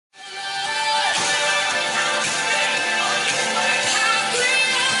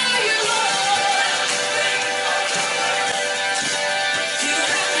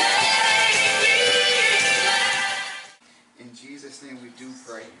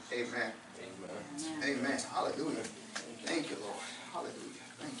Amen. Amen. Amen. Hallelujah. Thank you, Lord. Hallelujah.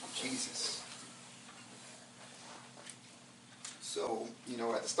 Thank you, Jesus. So,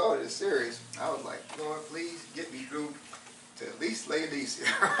 at the start of this series, I was like, Lord, please get me through to at least Laodicea,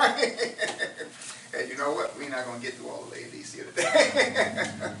 right? And you know what? We're not going to get through all of Laodicea today.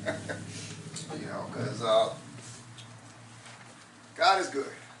 Because God is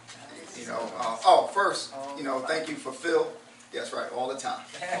good. First, thank you for Phil. That's right, all the time.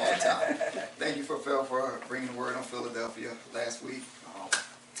 All the time. Thank you for Phil for bringing the word on Philadelphia last week.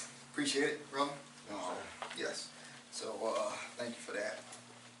 Appreciate it, brother. Yes. So, thank you for that.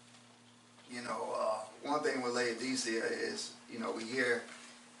 One thing with Laodicea is, we hear,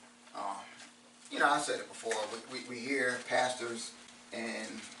 I said it before, we hear pastors and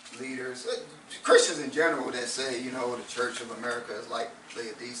leaders, Christians in general, that say, the Church of America is like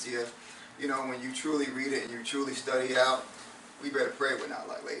Laodicea. When you truly read it and you truly study it out, we better pray we're not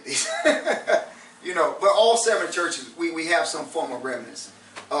like Laodicea. But all 7 churches, we have some form of remnants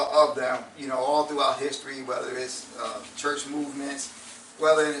of them, all throughout history, whether it's church movements,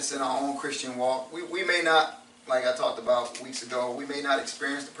 whether it's in our own Christian walk. We may not, like I talked about weeks ago, we may not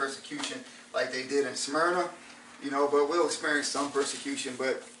experience the persecution like they did in Smyrna, but we'll experience some persecution,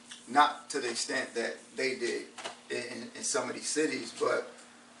 but not to the extent that they did in some of these cities. But,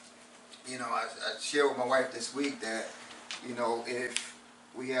 I shared with my wife this week that, if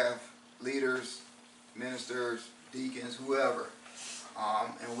we have leaders, ministers, deacons, whoever,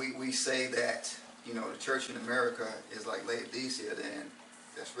 and we say that, the church in America is like Laodicea, then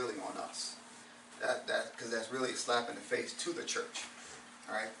that's really on us. Because that's really a slap in the face to the church.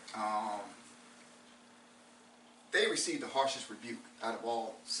 All right? They received the harshest rebuke out of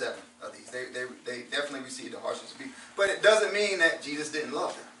all 7 of these. They definitely received the harshest rebuke. But it doesn't mean that Jesus didn't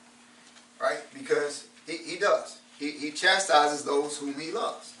love them. Right? Because he does. He chastises those whom he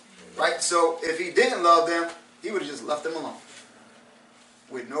loves. Right? So if he didn't love them, he would have just left them alone.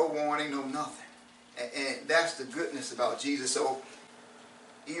 With no warning, no nothing. And that's the goodness about Jesus. So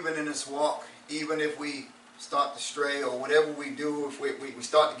even in this walk, even if we start to stray or whatever we do, if we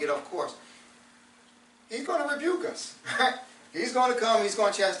start to get off course, he's going to rebuke us. Right? He's going to come, he's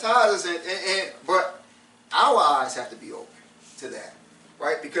going to chastise us, but our eyes have to be open to that.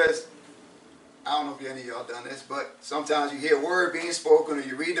 Right? Because I don't know if any of y'all done this, but sometimes you hear a word being spoken or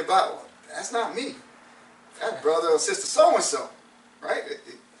you read the Bible. That's not me. That's brother or sister so-and-so. Right?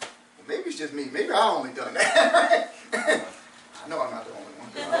 Maybe it's just me. Maybe I only done that. Right? I know I'm not the only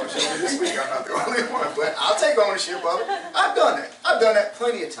one. This week I'm not the only one. But I'll take ownership of it. I've done that. I've done that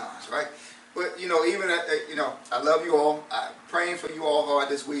plenty of times. Right? But, even, I love you all. I'm praying for you all hard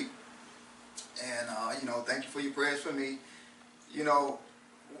this week. And, thank you for your prayers for me.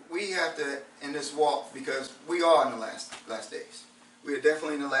 We have to, in this walk, because we are in the last days. We are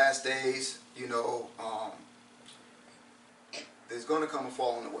definitely in the last days. There's going to come a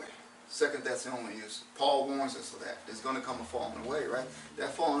falling away. 2 Thessalonians, Paul warns us of that. There's going to come a falling away, right?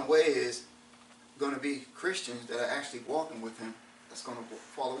 That falling away is going to be Christians that are actually walking with him. That's going to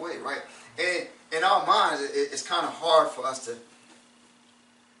fall away, right? And in our minds, it's kind of hard for us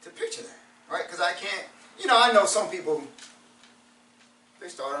to picture that, right? Because I can't, I know some people, they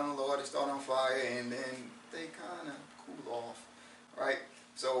start on the Lord, they start on fire, and then they kind of cool off, right?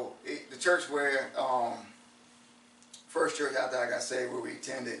 So the church where, first church after I got saved, where we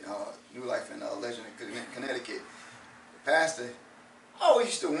attended New Life in Legend, Connecticut, the pastor, I always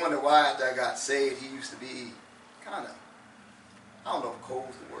used to wonder why after I got saved, he used to be kind of, I don't know if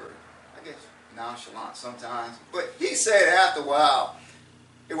cold's the word, I guess nonchalant sometimes. But he said after a while,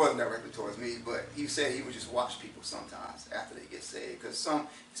 it wasn't directly towards me, but he said he would just watch people sometimes after they get saved. Because some,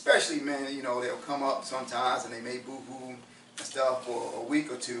 especially men, they'll come up sometimes and they may boo-hoo and stuff for a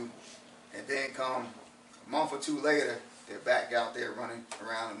week or two. And then come a month or 2 later, they're back out there running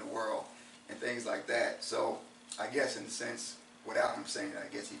around in the world and things like that. So I guess in a sense, without him saying that,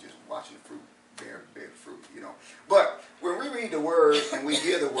 I guess he's just watching the fruit bear the fruit, But when we read the word and we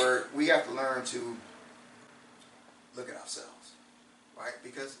hear the word, we have to learn to look at ourselves, right?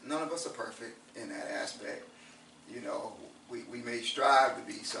 Because none of us are perfect in that aspect. We may strive to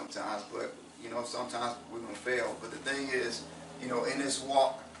be sometimes, but, sometimes we're going to fail. But the thing is, in this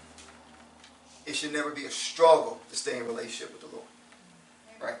walk, it should never be a struggle to stay in relationship with the Lord,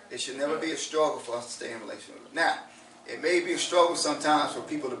 right? It should never be a struggle for us to stay in relationship with the Lord. Now, it may be a struggle sometimes for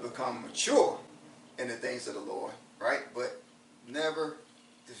people to become mature in the things of the Lord, right? But never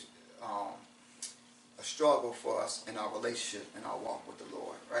a struggle for us in our relationship and our walk with the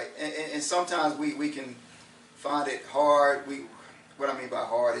Lord, right? And sometimes we can find it hard. What I mean by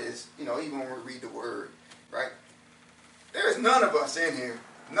hard is, even when we read the word, right? There is none of us in here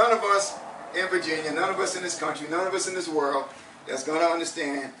none of us in Virginia, none of us in this country, none of us in this world that's going to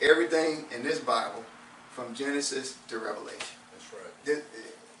understand everything in this Bible from Genesis to Revelation. That's right.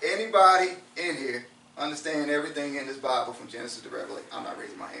 Anybody in here understand everything in this Bible from Genesis to Revelation? I'm not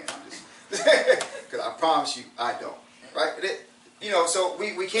raising my hand. I'm just because I promise you I don't. Right? So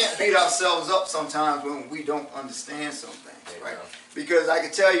we can't beat ourselves up sometimes when we don't understand some things. Right? Because I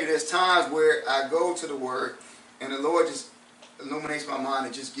can tell you there's times where I go to the Word and the Lord just illuminates my mind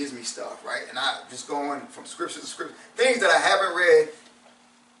and just gives me stuff, right? And I just going from scripture to scripture, things that I haven't read,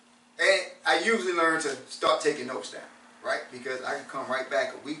 and I usually learn to start taking notes down, right? Because I can come right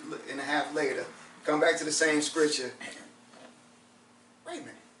back a week and a half later, come back to the same scripture. Wait a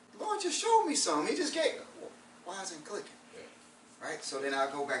minute, the Lord just showed me something. He just gave. Why isn't it clicking? Right? So then I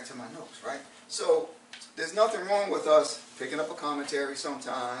go back to my notes, right? So there's nothing wrong with us picking up a commentary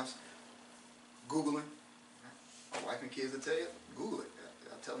sometimes, Googling. My wife and kids will tell you, Google it.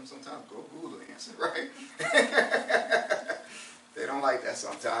 I tell them sometimes, go Google the answer, right? They don't like that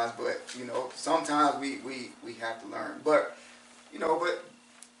sometimes, but, sometimes we have to learn. But, but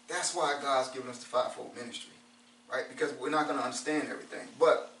that's why God's given us the fivefold ministry, right? Because we're not going to understand everything.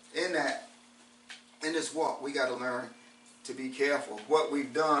 But in this walk, we got to learn to be careful. What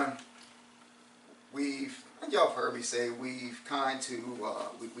we've done, y'all have heard me say, we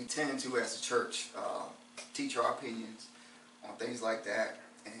tend to, as a church, teach our opinions on things like that,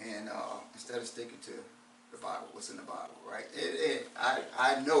 and instead of sticking to the Bible, what's in the Bible, right?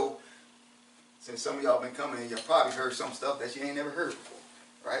 I know, since some of y'all been coming, y'all probably heard some stuff that you ain't never heard before,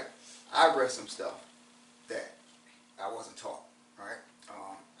 right? I've read some stuff that I wasn't taught, right?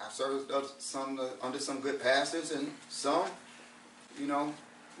 I've served under some good pastors, and some,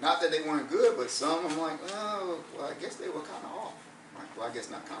 not that they weren't good, but some I'm like, oh, well, I guess they were kind of off. Right? Well, I guess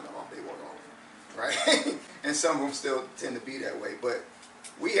not kind of off, they were off. Right? And some of them still tend to be that way. But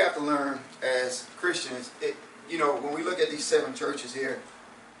we have to learn as Christians, when we look at these 7 churches here,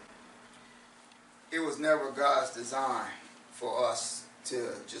 it was never God's design for us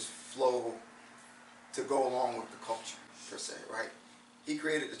to just flow, to go along with the culture, per se, right? He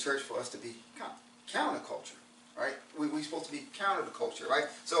created the church for us to be counterculture, right? We're supposed to be counter the culture, right?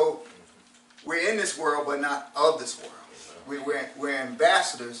 So we're in this world, but not of this world. We're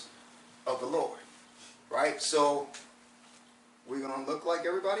ambassadors of the Lord, right? So we're going to look like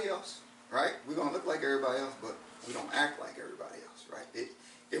everybody else, right? We're going to look like everybody else, but we don't act like everybody else, right?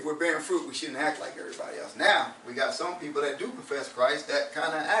 If we're bearing fruit, we shouldn't act like everybody else. Now, we got some people that do profess Christ that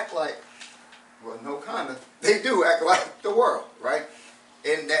kind of act like, well, no kind of, they do act like the world, right?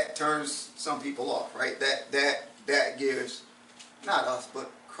 And that turns some people off, right? That gives, not us,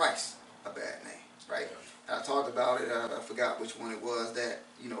 but Christ a bad name, right? I talked about it, I forgot which one it was, that,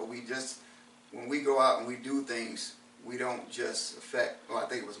 we just, when we go out and we do things, we don't just affect, I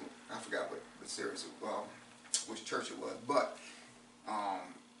think it was, I forgot what series, which church it was, but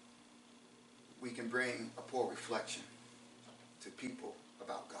we can bring a poor reflection to people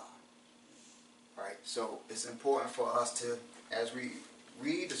about God, right? So it's important for us to, as we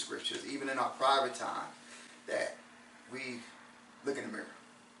read the scriptures, even in our private time, that we look in the mirror,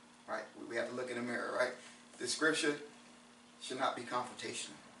 right? We have to look in the mirror, right? The scripture should not be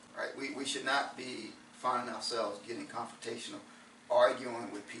confrontational, right? We should not be finding ourselves getting confrontational,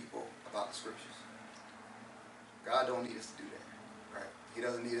 arguing with people about the scriptures. God don't need us to do that, right? He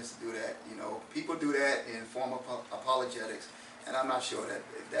doesn't need us to do that. People do that in form of apologetics, and I'm not sure that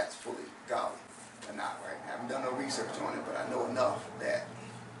if that's fully godly or not, right? I haven't done no research on it, but I know enough that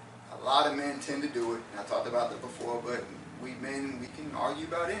a lot of men tend to do it, and I talked about that before, but we men, we can argue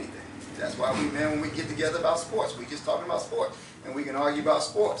about anything. That's why we men, when we get together about sports, we just talking about sports, and we can argue about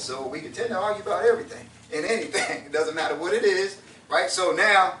sports. So we can tend to argue about everything and anything. It doesn't matter what it is, right? So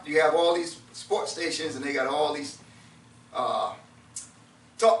now you have all these sports stations, and they got all these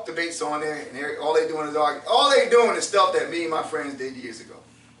talk debates on there, and all they're doing is arguing. All they're doing is stuff that me and my friends did years ago.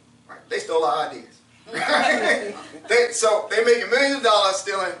 Right? They stole our ideas. So they're making millions of dollars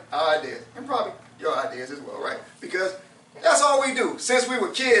stealing our ideas, and probably your ideas as well, right? Because that's all we do. Since we were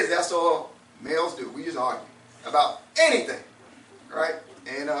kids, that's all males do. We just argue about anything, right?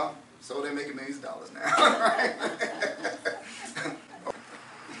 And so they're making millions of dollars now, right?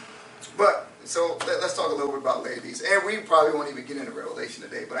 But so let's talk a little bit about Laodice, and we probably won't even get into Revelation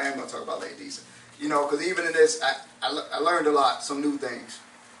today. But I am going to talk about Laodice, because even in this, I learned a lot, some new things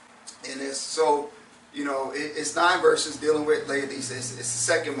in this. So. It's 9 verses dealing with Laodice. It's the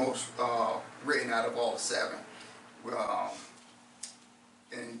second most written out of all 7.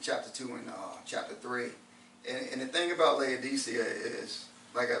 In chapter 2 and chapter 3. And the thing about Laodicea is,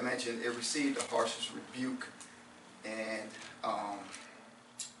 like I mentioned, it received the harshest rebuke. And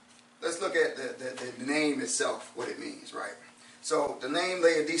let's look at the name itself, what it means, right? So the name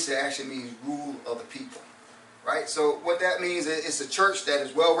Laodicea actually means rule of the people, right? So what that means is it's a church that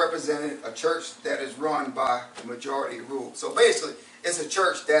is well represented, a church that is run by the majority rule. So basically, it's a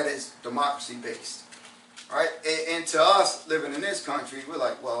church that is democracy based, right? And to us living in this country, we're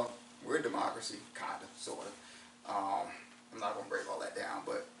like, well, we're a democracy, kind of, sort of. I'm not going to break all that down,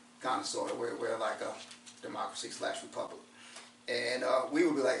 but kind of, sort of. We're like a democracy/republic. And we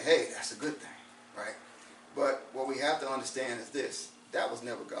would be like, hey, that's a good thing, right? But what we have to understand is this. That was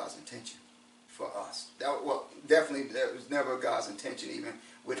never God's intention for us. Definitely that was never God's intention even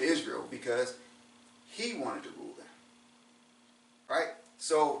with Israel, because he wanted to rule them, right?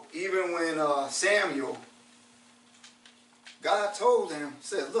 So even when Samuel, God told him,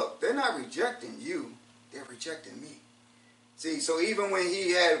 said, look, they're not rejecting you, they're rejecting me. See, so even when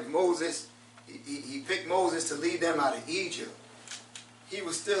he had Moses, he picked Moses to lead them out of Egypt, he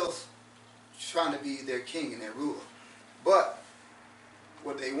was still trying to be their king and their ruler. But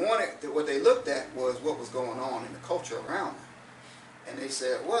what they wanted, what they looked at was what was going on in the culture around them. And they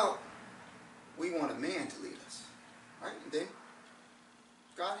said, well, we want a man to lead us. Right? And then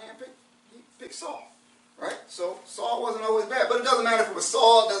God he picked Saul. Right? So Saul wasn't always bad. But it doesn't matter if it was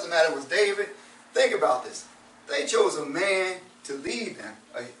Saul, it doesn't matter if it was David. Think about this. They chose a man to lead them,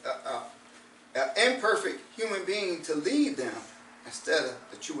 an imperfect human being to lead them instead of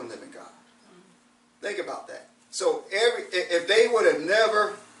the true and living God. Think about that. So if they would have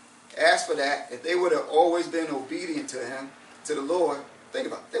never asked for that, if they would have always been obedient to him, to the Lord, think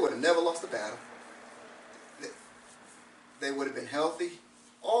about it. They would have never lost the battle. They would have been healthy.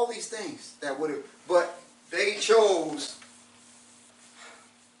 All these things that would have, but they chose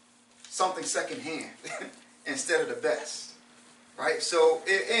something secondhand instead of the best. Right? So,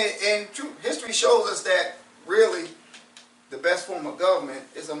 and true history shows us that really the best form of government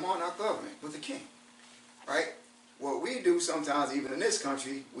is a monarch government with the king. Right? What we do sometimes, even in this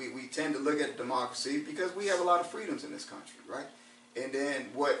country, we tend to look at democracy because we have a lot of freedoms in this country, right? And then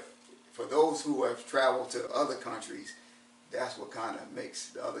for those who have traveled to other countries, that's what kind of makes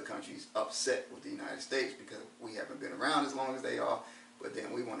the other countries upset with the United States, because we haven't been around as long as they are, but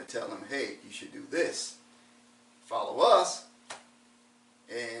then we want to tell them, hey, you should do this, follow us,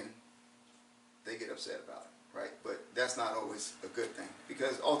 and they get upset about it, right? But that's not always a good thing,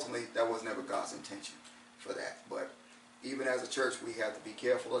 because ultimately that was never God's intention for that. But even as a church, we have to be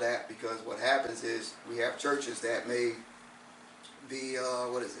careful of that, because what happens is we have churches that may be,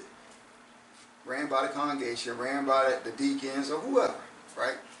 ran by the congregation, ran by the deacons or whoever,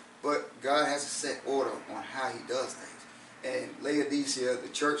 right? But God has a set order on how he does things. And Laodicea, the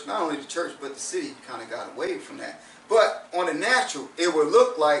church, not only the church, but the city kind of got away from that. But on the natural, it would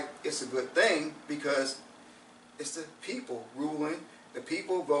look like it's a good thing, because it's the people ruling, the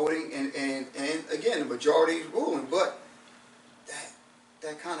people voting, and again, the majority is ruling. But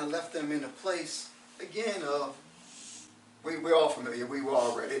that kind of left them in a place, again, of, we're all familiar, we've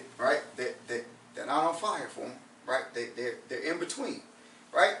all read it, right? They're not on fire for them, right? They're in between,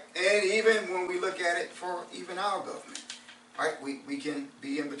 right? And even when we look at it for even our government, right? We can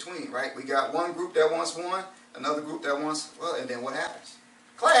be in between, right? We got one group that wants one, another group that wants, well, and then what happens?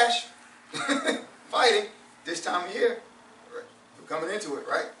 Clash, fighting this time of year. Right? We're coming into it,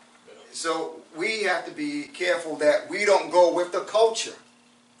 right? So we have to be careful that we don't go with the culture,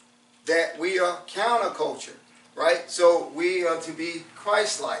 that we are counterculture, right? So we are to be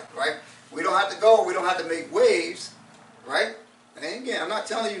Christ-like, right? We don't have to go, we don't have to make waves, right? And again, I'm not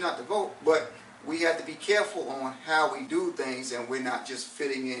telling you not to vote, but we have to be careful on how we do things, and we're not just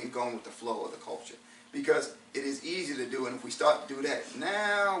fitting in and going with the flow of the culture. Because it is easy to do, and if we start to do that,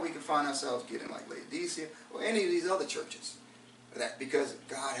 now we can find ourselves getting like Laodicea or any of these other churches. Because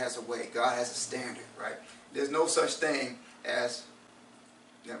God has a way, God has a standard, right? There's no such thing as,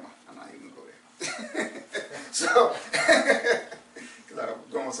 never mind, I'm not even going to go there. So, because I'm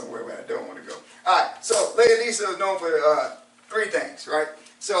going somewhere where I don't want to go. All right, so Laodicea is known for three things, right?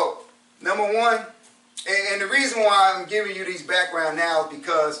 So, number one, and the reason why I'm giving you these background now is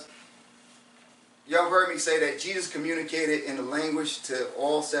because y'all heard me say that Jesus communicated in a language to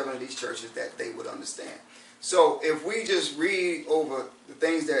all 7 of these churches that they would understand. So if we just read over the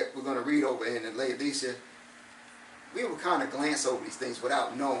things that we're going to read over in the Laodicea, we will kind of glance over these things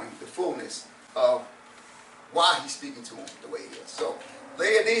without knowing the fullness of why he's speaking to them the way he is. So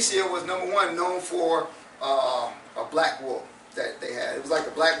Laodicea was, number one, known for a black wool that they had. It was like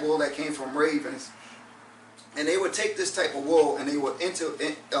a black wool that came from ravens. And they would take this type of wool and they would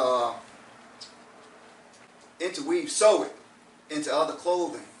sew it into other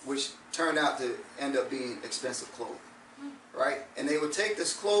clothing, which turned out to end up being expensive clothing. right? And they would take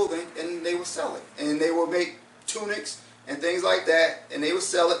this clothing and they would sell it. And they would make tunics and things like that, and they would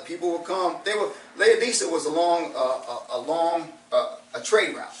sell it. People would come. Laodicea was a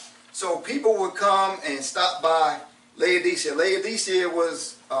trade route. So people would come and stop by Laodicea. Laodicea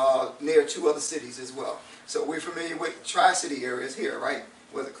was near 2 other cities as well. So we're familiar with Tri-City areas here, right?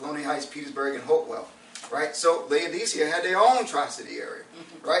 With Colonial Heights, Petersburg, and Hopewell, right? So Laodicea had their own Tri-City area,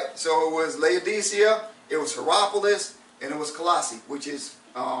 right? So it was Laodicea, it was Hierapolis, and it was Colossae, which is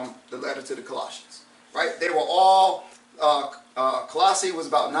the letter to the Colossians, right? They were all, Colossae was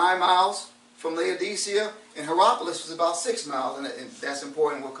about 9 miles from Laodicea, and Hierapolis was about 6 miles, and that's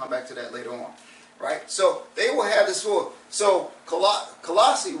important. We'll come back to that later on, right? So they will have this war. So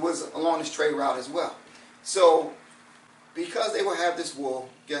Colossae was along this trade route as well. So because they would have this wool,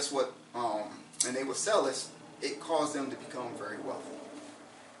 guess what? And they would sell this, it caused them to become very wealthy,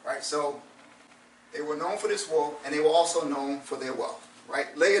 right? So they were known for this wool, and they were also known for their wealth, right?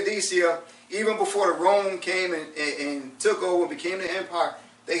 Laodicea, even before the Rome came and took over and became the empire,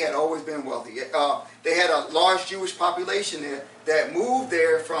 they had always been wealthy. They had a large Jewish population there that moved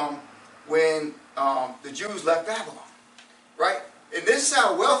there from when the Jews left Babylon, right? And this is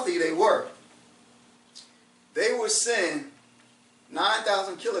how wealthy they were. They would send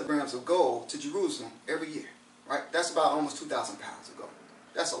 9,000 kilograms of gold to Jerusalem every year, right? That's about almost 2,000 pounds of gold.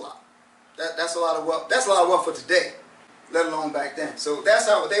 That's a lot. That's a lot of wealth. That's a lot of wealth for today, let alone back then. So that's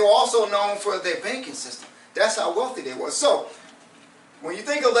how they were also known for their banking system. That's how wealthy they were. So when you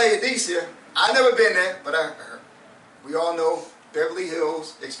think of Laodicea, I've never been there, but I heard. We all know Beverly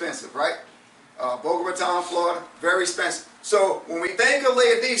Hills, expensive, right? Boca Raton, Florida, very expensive. So when we think of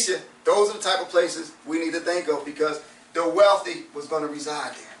Laodicea, those are the type of places we need to think of, because the wealthy was going to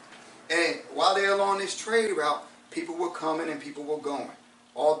reside there. And while they're along this trade route, people were coming and people were going.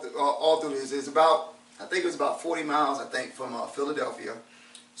 All through this. It's about, I think it was about 40 miles, I think, from Philadelphia.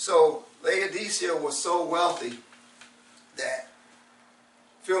 So Laodicea was so wealthy that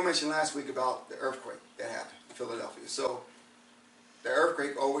Phil mentioned last week about the earthquake that happened in Philadelphia. So the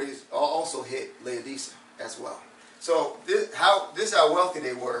earthquake also hit Laodicea as well. So this is how wealthy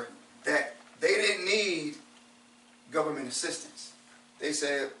they were, that they didn't need government assistance. They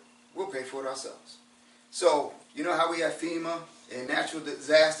said, we'll pay for it ourselves. So you know how we have FEMA and natural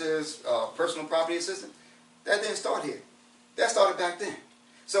disasters, personal property assistance? That didn't start here. That started back then.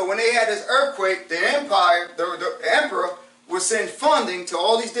 So when they had this earthquake, the empire, the emperor would send funding to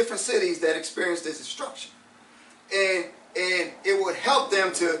all these different cities that experienced this destruction. And it would help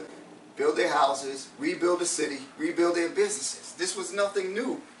them to build their houses, rebuild the city, rebuild their businesses. This was nothing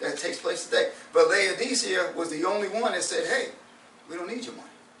new that takes place today. But Laodicea was the only one that said, hey, we don't need your money.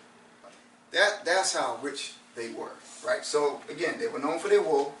 That's how rich they were, right? So again, they were known for their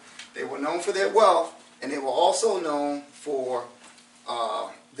wool, they were known for their wealth, and they were also known for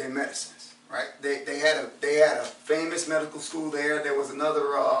their medicines, right? They had a famous medical school there. There was another,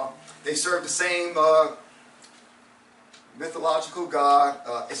 they served the same mythological god,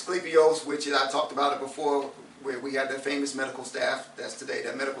 Asclepios, which I talked about it before, where we had that famous medical staff. That's today,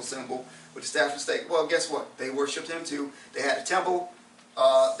 that medical symbol with the staff and stake. Well, guess what? They worshipped him too. They had a temple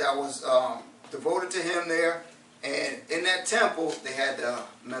that was devoted to him there, and in that temple they had the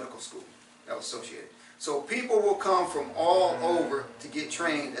medical school that was associated. So people will come from all over to get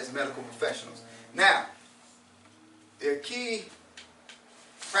trained as medical professionals. Now, their key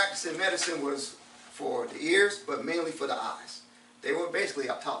practice in medicine was for the ears, but mainly for the eyes. They were basically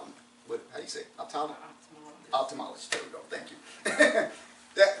ophthalmologists. How do you say? Ophthalmologists. There we go. Thank you.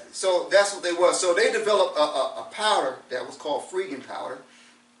 So that's what they were. So they developed a powder that was called Phrygian powder,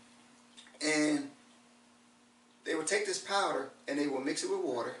 and they would take this powder and they would mix it with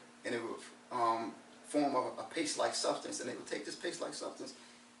water, and it would form a paste-like substance. And they would take this paste-like substance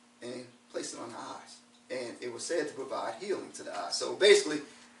and place it on the eyes, and it was said to provide healing to the eyes. So basically,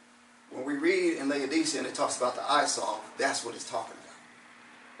 when we read in Laodicea and it talks about the eye salve, that's what it's talking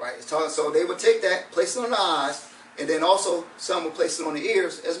about, right? So they would take that, place it on the eyes, and then also some would place it on the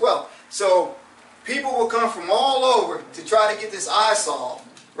ears as well. So people will come from all over to try to get this eye salve,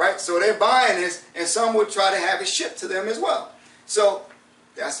 right? So they're buying this, and some would try to have it shipped to them as well. So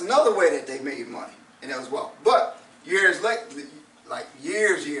that's another way that they made money, and as well. But years later, like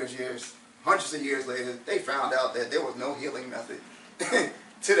years, hundreds of years later, they found out that there was no healing method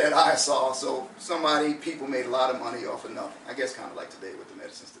to that eye salve. So people made a lot of money off of nothing. I guess kind of like today with the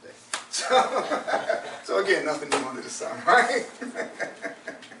medicines today. So again, nothing new under the sun, right?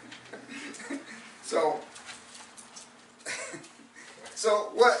 So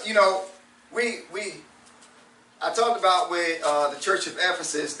what, I I talked about with the Church of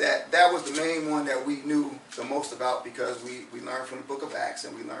Ephesus that was the main one that we knew the most about, because we learned from the book of Acts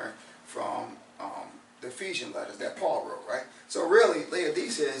and we learned from the Ephesian letters that Paul wrote, right? So really,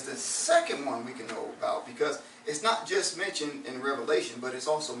 Laodicea is the second one we can know about, because it's not just mentioned in Revelation, but it's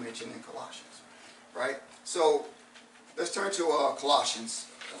also mentioned in Colossians, right? So let's turn to Colossians.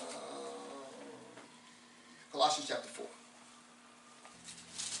 Colossians chapter 4.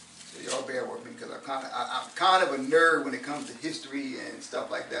 So y'all bear with me, because I'm kind of a nerd when it comes to history and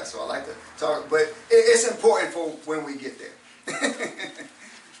stuff like that. So I like to talk, but it's important for when we get there.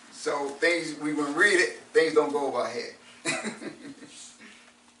 So things, when we read it, things don't go over our head.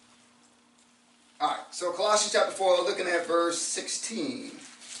 All right, so Colossians chapter 4, looking at verse 16.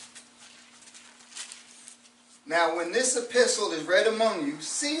 Now, when this epistle is read among you,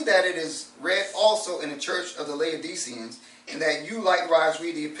 see that it is read also in the church of the Laodiceans, and that you likewise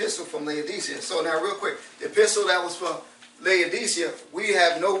read the epistle from Laodicea. So now, real quick, the epistle that was from Laodicea, we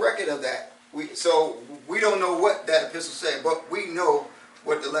have no record of that. So we don't know what that epistle said, but we know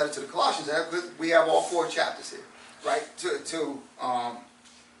what the letter to the Colossians have, because we have all 4 chapters here, right,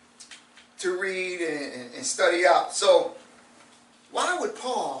 to read and study out. So why would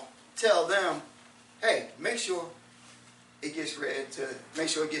Paul tell them, hey, make sure it gets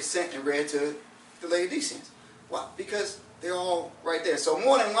sent and read to the Laodiceans? Why? Because they're all right there. So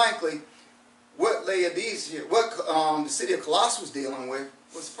more than likely, what the city of Colossus was dealing with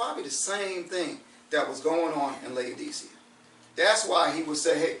was probably the same thing that was going on in Laodicea. That's why he would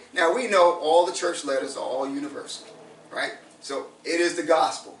say, hey, now we know all the church letters are all universal, right? So it is the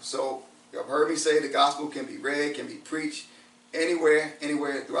gospel. So you've heard me say the gospel can be read, can be preached anywhere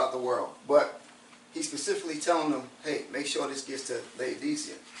throughout the world. But he's specifically telling them, hey, make sure this gets to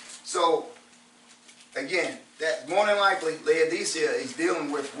Laodicea. So again, that more than likely Laodicea is dealing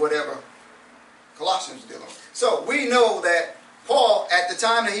with whatever Colossians is dealing with. So we know that Paul, at the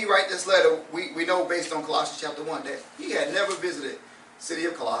time that he wrote this letter, we know based on Colossians chapter 1 that he had never visited the city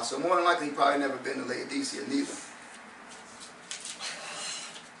of Colossus. So more than likely he probably never been to Laodicea neither.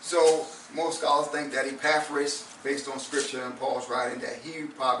 So most scholars think that Epaphras, based on scripture and Paul's writing, that he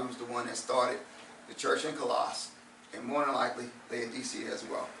probably was the one that started the church in Colossus, and more than likely Laodicea as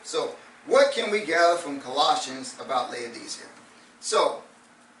well. So what can we gather from Colossians about Laodicea? So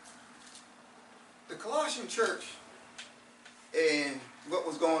the Colossian church and what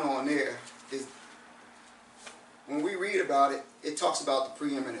was going on there is, when we read about it, it talks about the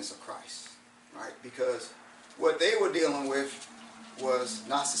preeminence of Christ, right? Because what they were dealing with was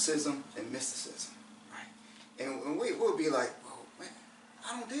Gnosticism and mysticism, right? And we'll be like, oh man,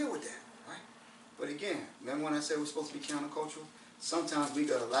 I don't deal with that, right? But again, remember when I said we're supposed to be countercultural? Sometimes we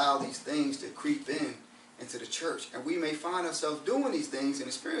gotta allow these things to creep into the church, and we may find ourselves doing these things and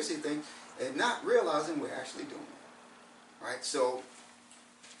experiencing things and not realizing we're actually doing it, right? So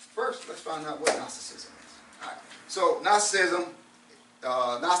first, let's find out what Gnosticism is. All right. So Gnosticism,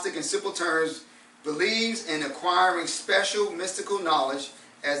 Gnostic in simple terms, believes in acquiring special mystical knowledge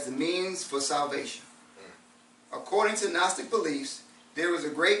as the means for salvation. According to Gnostic beliefs, there is a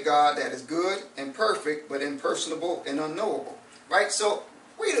great God that is good and perfect, but impersonable and unknowable. Right? So,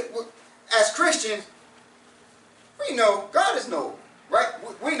 we as Christians, we know God is knowable. Right?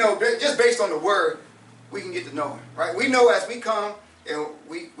 We know just based on the Word, we can get to know Him. Right? We know as we come, and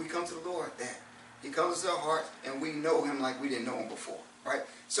we come to the Lord, that He comes to our hearts, and we know Him like we didn't know Him before. Right?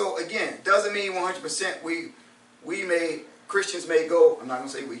 So again, doesn't mean 100% Christians may go, I'm not going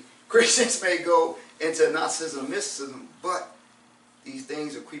to say Christians may go into Gnosticism, mysticism, but these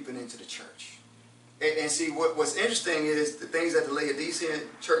things are creeping into the church. And see, what's interesting is the things that the Laodicean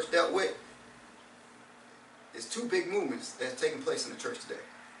church dealt with. There's 2 big movements that's taking place in the church today.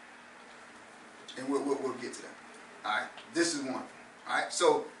 And we'll get to that. All right? This is one. All right?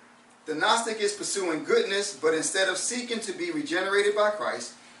 So the Gnostic is pursuing goodness, but instead of seeking to be regenerated by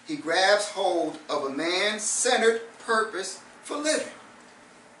Christ, he grabs hold of a man-centered purpose for living.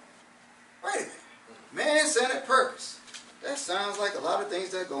 Wait a minute. Man-centered purpose. That sounds like a lot of things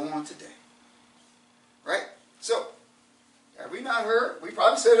that go on today. Right? So, have we not heard? We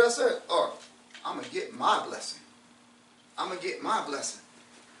probably said that, or I'm going to get my blessing. I'm going to get my blessing.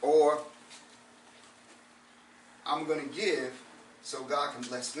 Or I'm going to give so God can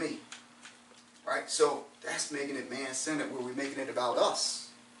bless me. Right? So that's making it man-centered, where we're making it about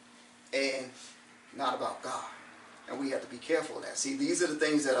us and not about God. And we have to be careful of that. See, these are the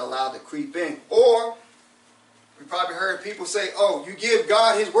things that are allowed to creep in. Or we probably heard people say, oh, you give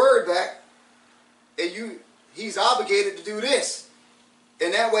God His word back and He's obligated to do this.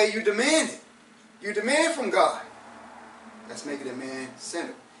 And that way you demand it. You demand from God. That's making it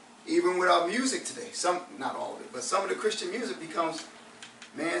man-centered. Even with our music today, not all of it, but some of the Christian music becomes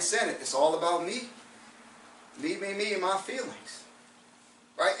man-centered. It's all about me. Me, and my feelings.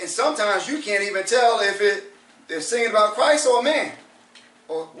 Right? And sometimes you can't even tell if they're singing about Christ or a man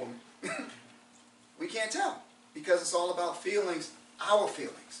or a woman. We can't tell because it's all about feelings, our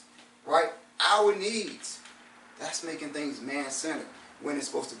feelings, right? Our needs. That's making things man-centered when it's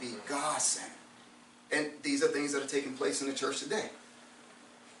supposed to be God-centered. And these are things that are taking place in the church today.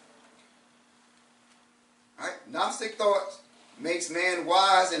 Right? Gnostic thought makes man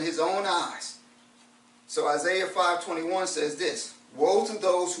wise in his own eyes. So Isaiah 5:21 says this, woe to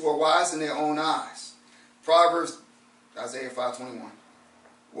those who are wise in their own eyes. Isaiah 5:21.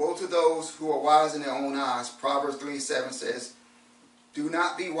 Woe to those who are wise in their own eyes. Proverbs 3:7 says, do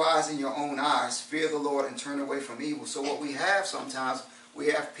not be wise in your own eyes. Fear the Lord and turn away from evil. So what we have sometimes, we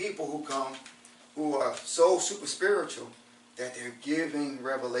have people who come who are so super spiritual that they're giving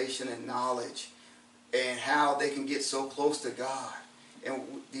revelation and knowledge and how they can get so close to God. And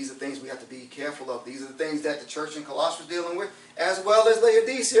these are things we have to be careful of. These are the things that the church in Colossus was dealing with, as well as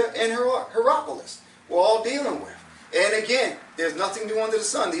Laodicea and Hierapolis were all dealing with. And again, there's nothing new under the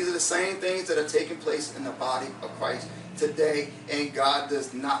sun. These are the same things that are taking place in the body of Christ today, and God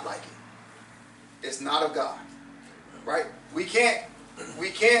does not like it. It's not of God. Right? We can't,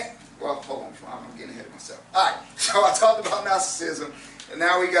 well, hold on, I'm getting ahead of myself. Alright, so I talked about Gnosticism, and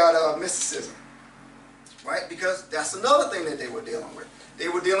now we got mysticism. Right? Because that's another thing that they were dealing with. They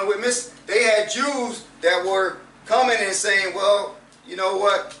were dealing with they had Jews that were coming and saying, well, you know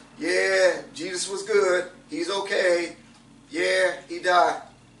what? Yeah, Jesus was good. He's okay. Yeah, he died.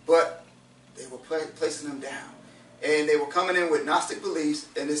 But they were placing him down. And they were coming in with Gnostic beliefs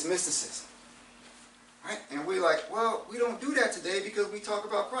and this mysticism. Right? And we're like, well, we don't do that today because we talk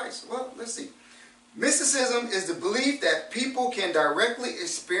about Christ. Well, let's see. Mysticism is the belief that people can directly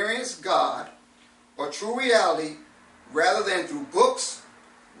experience God or true reality rather than through books,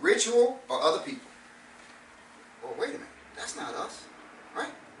 ritual, or other people. Well, wait a minute. That's not us.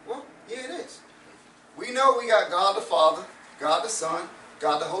 Right? Well, yeah, it is. We know we got God the Father, God the Son,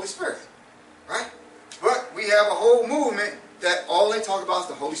 God the Holy Spirit. Right? But we have a whole movement that all they talk about is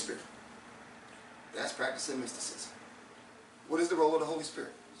the Holy Spirit. That's practicing mysticism. What is the role of the Holy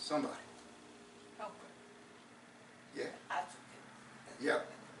Spirit? Somebody. Comfort. Yeah. Advocate.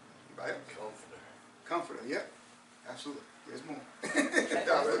 Yep. Right? Comforter, yep. Absolutely. There's more.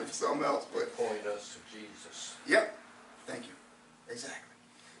 That was something else, but point us to Jesus. Yep. Thank you. Exactly.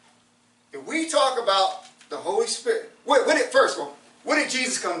 If we talk about the Holy Spirit, first of all, what did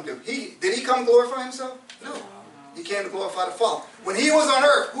Jesus come to do? Did he come to glorify himself? No. He came to glorify the Father. When he was on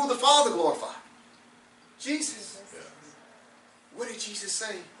earth, who the Father glorified? Jesus. Yeah. What did Jesus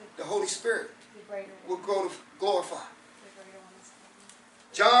say? The Holy Spirit will go to glorify.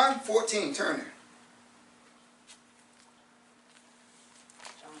 John 14, turn there.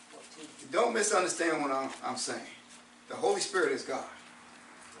 John 14. Don't misunderstand what I'm saying. The Holy Spirit is God.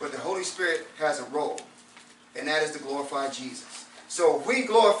 But the Holy Spirit has a role, and that is to glorify Jesus. So if we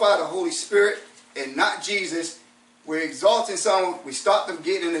glorify the Holy Spirit and not Jesus, we're exalting someone, we start to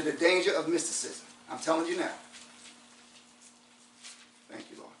get into the danger of mysticism. I'm telling you now. Thank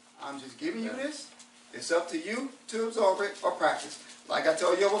you, Lord. I'm just giving you this. It's up to you to absorb it or practice. Like I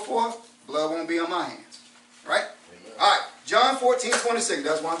told you before, blood won't be on my hands. Right? Amen. All right. John 14:26.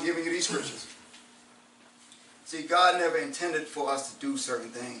 That's why I'm giving you these scriptures. See, God never intended for us to do certain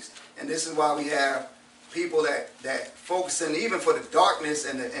things. And this is why we have people that focus in, even for the darkness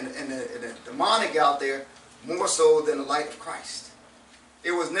and the demonic out there, more so than the light of Christ.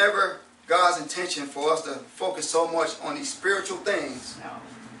 It was never God's intention for us to focus so much on these spiritual things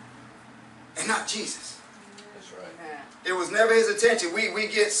and not Jesus. That's right. Amen. It was never his intention. We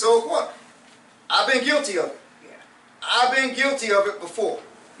get so what? I've been guilty of it. Yeah. I've been guilty of it before,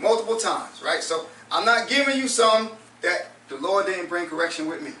 multiple times, right? So I'm not giving you some that the Lord didn't bring correction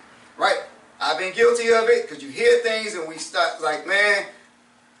with me, right? I've been guilty of it because you hear things and we start like, man,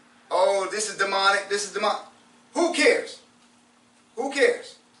 oh, this is demonic, this is demonic. Who cares? Who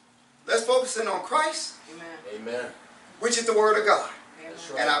cares? Let's focus in on Christ, Amen. Amen. which is the Word of God. That's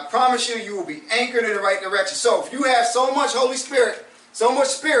Amen. right. And I promise you, you will be anchored in the right direction. So if you have so much Holy Spirit, so much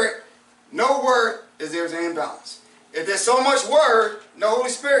Spirit, no Word, there's an imbalance. If there's so much Word, no Holy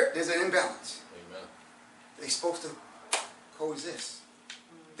Spirit, there's an imbalance. Amen. They're supposed to coexist.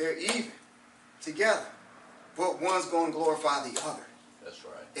 They're even together. But one's going to glorify the other That's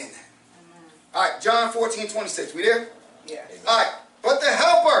right. in that. Amen. All right, John 14:26. We there? Yes. Amen. All right. But the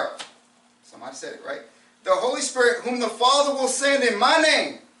Helper, somebody said it, right? The Holy Spirit, whom the Father will send in my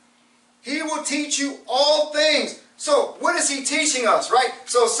name, he will teach you all things. So what is he teaching us, right?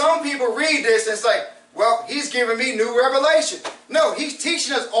 So some people read this and it's like, well, he's giving me new revelation. No, he's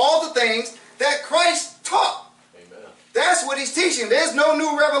teaching us all the things that Christ taught. Amen. That's what he's teaching. There's no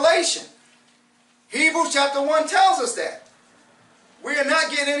new revelation. Hebrews chapter 1 tells us that. We are not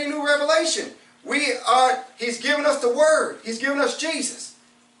getting any new revelation. He's given us the Word. He's given us Jesus.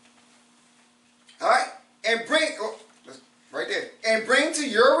 All right? And right there. And bring to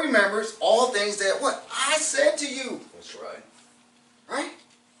your remembrance all things that what? I said to you. That's right. Right?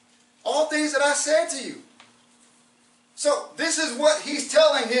 All things that I said to you. So this is what he's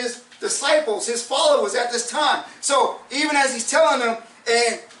telling his disciples, his followers at this time. So even as he's telling them,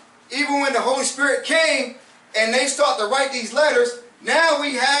 and even when the Holy Spirit came and they start to write these letters, now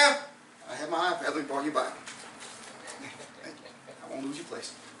we have, I have my iPad, let me borrow your Bible. I won't lose your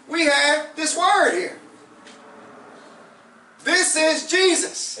place. We have this word here. This is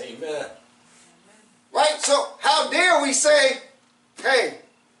Jesus. Amen. Right? So how dare we say, hey,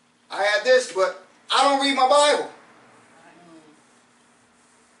 I had this, but I don't read my Bible.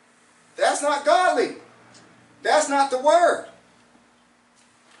 That's not godly. That's not the Word.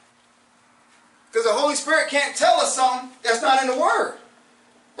 Because the Holy Spirit can't tell us something that's not in the Word.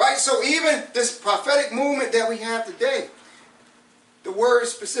 Right? So even this prophetic movement that we have today, the Word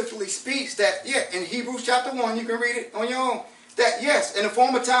specifically speaks that, yeah, in Hebrews chapter 1, you can read it on your own, that yes, in the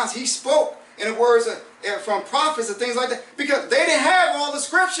former times he spoke in the words from prophets and things like that, because they didn't have all the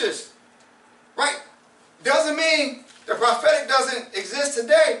scriptures. Right? Doesn't mean the prophetic doesn't exist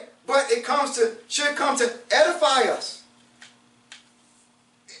today, but it should come to edify us.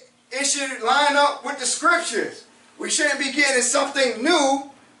 It should line up with the scriptures. We shouldn't be getting something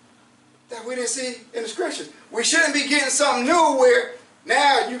new that we didn't see in the scriptures. We shouldn't be getting something new where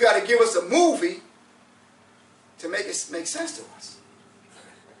now you got to give us a movie to make it make sense to us.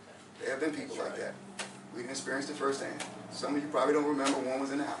 There have been people like that. We experienced it firsthand. Some of you probably don't remember, one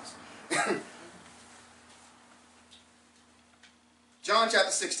was in the house. John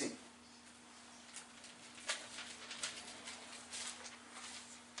chapter 16.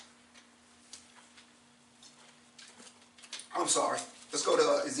 I'm sorry. Let's go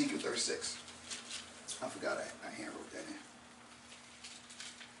to Ezekiel 36. I forgot I hand wrote that in.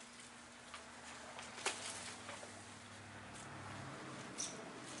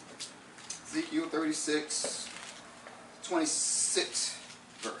 Ezekiel 36, 26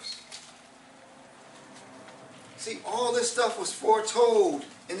 verse. See, all this stuff was foretold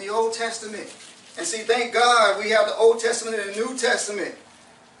in the Old Testament. And see, thank God we have the Old Testament and the New Testament.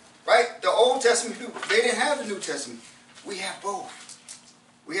 Right? The Old Testament, they didn't have the New Testament. We have both.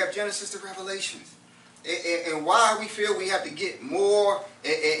 We have Genesis to Revelation. And why we feel we have to get more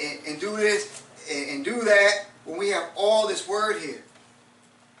and do this and do that when we have all this word here.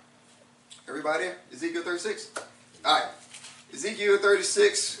 Everybody there? Ezekiel 36? All right. Ezekiel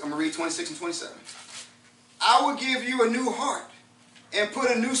 36, I'm going to read 26 and 27. I will give you a new heart and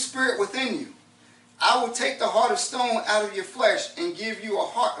put a new spirit within you. I will take the heart of stone out of your flesh and give you a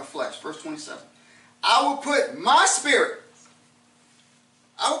heart of flesh. Verse 27. I will put my spirit,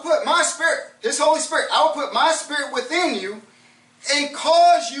 His Holy Spirit, I will put my spirit within you and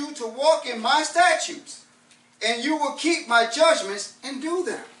cause you to walk in my statutes. And you will keep my judgments and do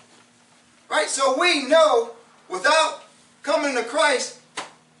them. Right? So we know without coming to Christ,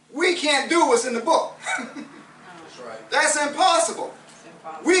 we can't do what's in the book. That's right. That's impossible.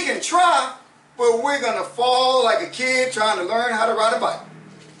 We can try, but we're going to fall like a kid trying to learn how to ride a bike.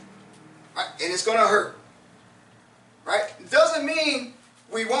 Right? And it's going to hurt. Right? It doesn't mean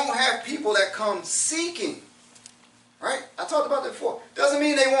we won't have people that come seeking. Right? I talked about that before. Doesn't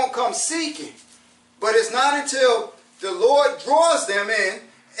mean they won't come seeking. But it's not until the Lord draws them in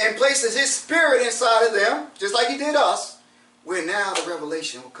and places His Spirit inside of them, just like He did us, where now the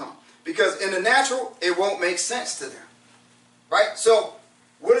revelation will come. Because in the natural, it won't make sense to them. Right? So,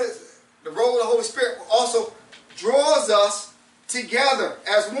 what is the role of the Holy Spirit? Also draws us together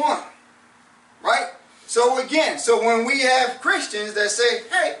as one. Right? So again, so when we have Christians that say,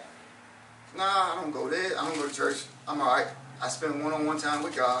 hey, nah, I don't go there, I don't go to church, I'm alright. I spend one-on-one time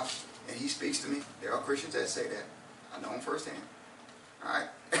with God, and He speaks to me. There are Christians that say that. I know them firsthand. Alright?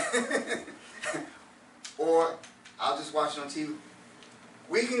 Or I'll just watch it on TV.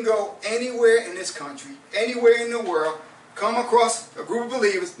 We can go anywhere in this country, anywhere in the world, come across a group of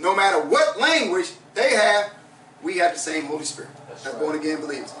believers, no matter what language they have, we have the same Holy Spirit. That's right. Born again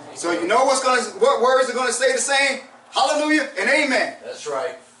believers. So you know what words are going to stay the same? Hallelujah and amen. That's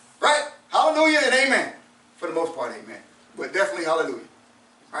right. Right? Hallelujah and amen. For the most part, amen. But definitely hallelujah.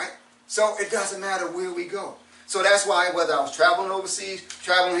 Right? So it doesn't matter where we go. So that's why whether I was traveling overseas,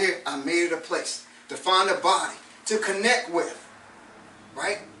 traveling here, I made it a place to find a body, to connect with.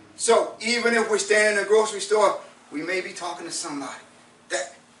 Right? So even if we're standing in a grocery store, we may be talking to somebody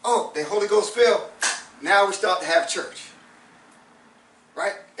that, oh, the Holy Ghost filled. Now we start to have church.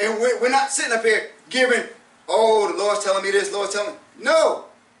 Right? And we're not sitting up here giving, oh, the Lord's telling me this, Lord's telling me. No.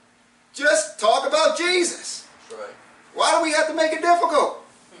 Just talk about Jesus. That's right. Why do we have to make it difficult?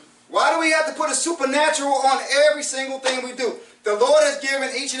 Why do we have to put a supernatural on every single thing we do? The Lord has given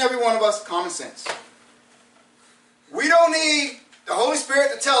each and every one of us common sense. We don't need the Holy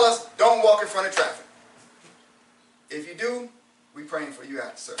Spirit to tell us, don't walk in front of traffic. If you do, we're praying for you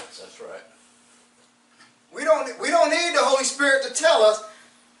after service. That's right. We don't need the Holy Spirit to tell us,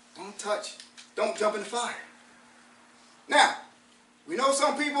 don't touch, don't jump in the fire. Now, we know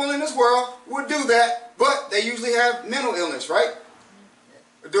some people in this world would do that, but they usually have mental illness, right?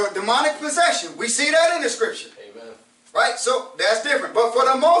 Demonic possession. We see that in the scripture. Amen. Right? So that's different. But for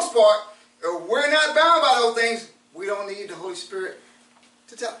the most part, we're not bound by those things. We don't need the Holy Spirit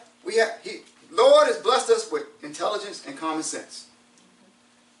to tell. Lord has blessed us with intelligence and common sense.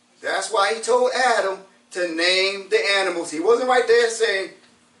 That's why he told Adam to name the animals. He wasn't right there saying,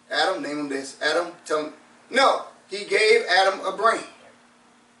 Adam, name them this. Adam, tell him. No. He gave Adam a brain.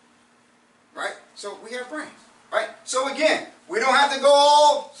 Right? So we have brains. Right? So again, we don't have to go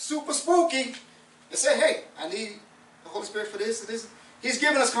all super spooky and say, hey, I need the Holy Spirit for this and this. He's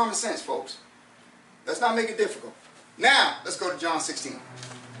giving us common sense, folks. Let's not make it difficult. Now, let's go to John 16.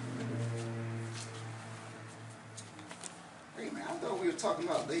 Wait, man, I thought we were talking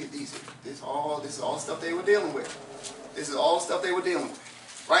about this is all stuff they were dealing with. This is all stuff they were dealing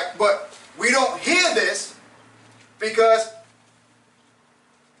with. Right? But we don't hear this because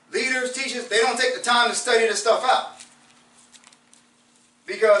leaders, teachers, they don't take the time to study this stuff out.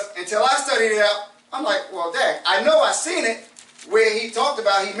 Because until I studied it out, I'm like, well, Dad, I know I've seen it where he talked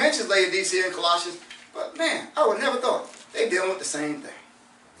about, he mentions Laodicea in Colossians, but man, I would never thought they're dealing with the same thing.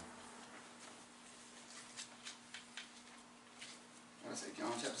 What did I say,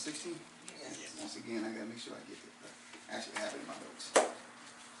 John chapter 16? Yes. Once again, I got to make sure I get it. I actually have it in my notes.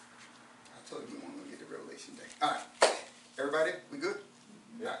 I told you I'm going to get the Revelation day. All right. Everybody, we good?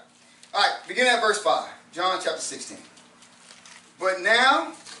 Yeah. All right, begin at verse 5. John chapter 16. But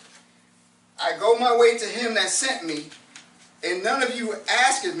now I go my way to him that sent me, and none of you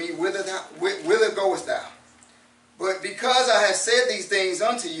asketh me, whither goest thou? But because I have said these things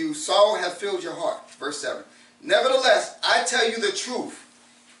unto you, sorrow hath filled your heart. Verse 7. Nevertheless, I tell you the truth.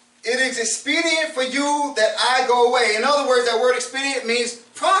 It is expedient for you that I go away. In other words, that word expedient means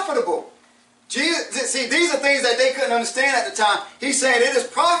profitable. Jesus, see, these are things that they couldn't understand at the time. He's saying it is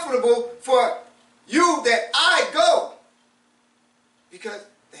profitable for you that I go. Because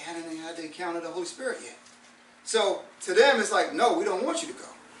they hadn't had the account of the Holy Spirit yet. So to them it's like, no, we don't want you to go.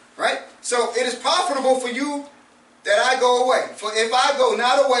 Right? So it is profitable for you that I go away. For if I go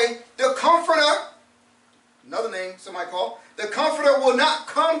not away, the Comforter, another name somebody call, the Comforter will not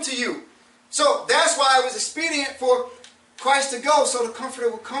come to you. So that's why it was expedient for Christ to go, so the Comforter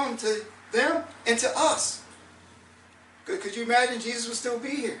will come to them and to us. Could you imagine Jesus would still be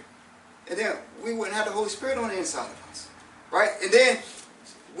here? And then we wouldn't have the Holy Spirit on the inside of us. Right? And then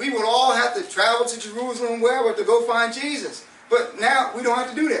we would all have to travel to Jerusalem, wherever, to go find Jesus. But now we don't have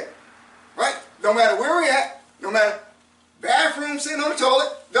to do that. Right? No matter where we're at, no matter bathroom, sitting on the toilet,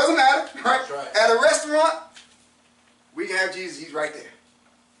 doesn't matter. Right? That's right. At a restaurant, we can have Jesus. He's right there.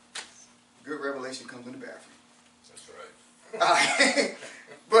 Good revelation comes in the bathroom. That's right.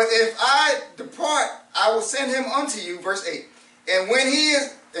 But if I depart, I will send him unto you. Verse 8. And when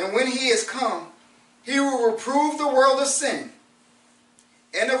he is come, he will reprove the world of sin,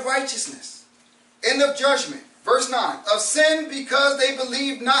 and of righteousness, and of judgment. Verse 9. Of sin, because they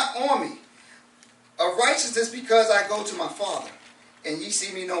believe not on me. Of righteousness, because I go to my Father, and ye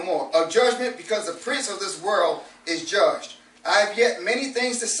see me no more. Of judgment, because the prince of this world is judged. I have yet many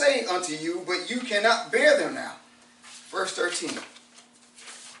things to say unto you, but you cannot bear them now. Verse 13.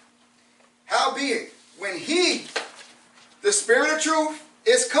 Howbeit, when he, the Spirit of truth,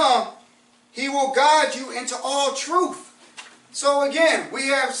 is come, he will guide you into all truth. So again, we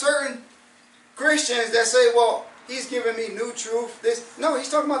have certain Christians that say, well, he's giving me new truth. No, he's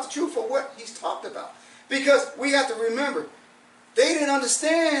talking about the truth of what he's talked about. Because we have to remember, they didn't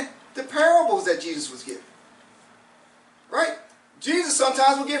understand the parables that Jesus was giving. Right? Jesus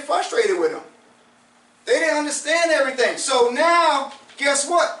sometimes would get frustrated with them. They didn't understand everything. So now, guess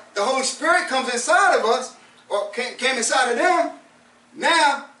what? The Holy Spirit comes inside of us, or came inside of them.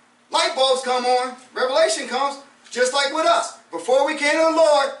 Now, light bulbs come on, revelation comes, just like with us. Before we came to the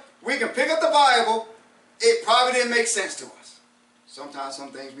Lord, we can pick up the Bible. It probably didn't make sense to us. Sometimes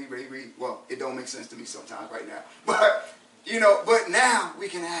some things we read, well, it don't make sense to me sometimes right now. But, you know, but now we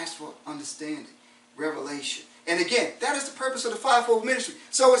can ask for understanding, revelation. And again, that is the purpose of the fivefold ministry.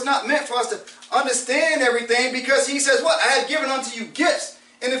 So it's not meant for us to understand everything, because he says, what? I have given unto you gifts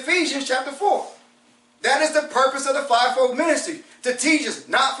in Ephesians chapter 4. That is the purpose of the fivefold ministry, to teach us,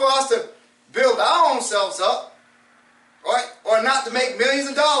 not for us to build our own selves up, right? Or not to make millions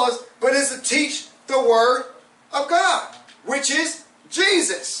of dollars, but it's to teach the word of God, which is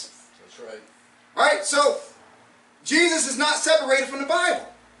Jesus. That's right. Right? So, Jesus is not separated from the Bible.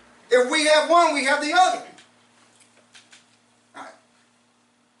 If we have one, we have the other. All right.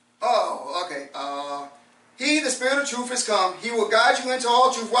 Oh, okay. He, the Spirit of truth, is come. He will guide you into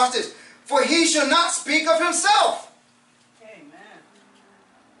all truth. Watch this. For he shall not speak of himself. Amen.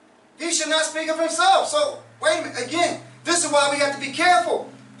 He should not speak of himself. So, wait a minute. Again, this is why we have to be careful.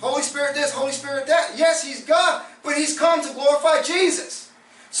 Holy Spirit this, Holy Spirit that. Yes, he's God, but he's come to glorify Jesus.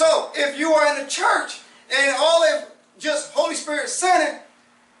 So, if you are in the church and all of just Holy Spirit centered,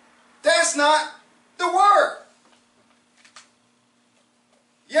 that's not the word.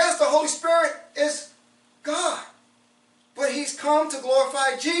 Yes, the Holy Spirit is God, but he's come to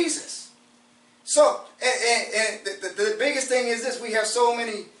glorify Jesus. So, and the biggest thing is this: we have so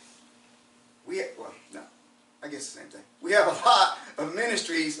many. I guess the same thing. We have a lot of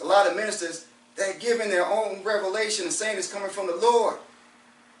ministries, a lot of ministers that give in their own revelation and saying it's coming from the Lord.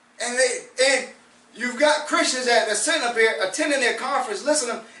 And you've got Christians that are sitting up here attending their conference,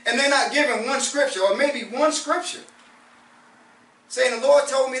 listening, and they're not giving one scripture, or maybe one scripture. Saying the Lord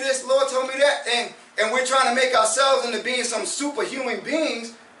told me this, the Lord told me that, and we're trying to make ourselves into being some superhuman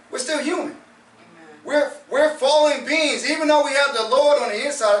beings. We're still human. We're fallen beings. Even though we have the Lord on the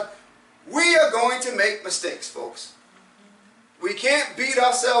inside, we are going to make mistakes, folks. We can't beat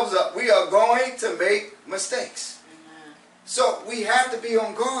ourselves up. We are going to make mistakes. So we have to be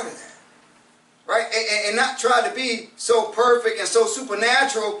on guard of that. Right? And not try to be so perfect and so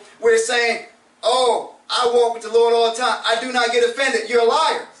supernatural where it's saying, oh, I walk with the Lord all the time. I do not get offended. You're a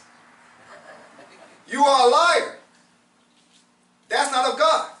liar. You are a liar. That's not of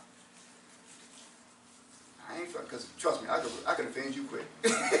God. I ain't, because trust me, I could offend you quick.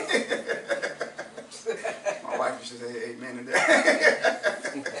 My wife used to say amen to that.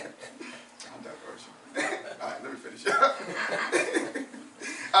 I'm diversion. All right, let me finish up.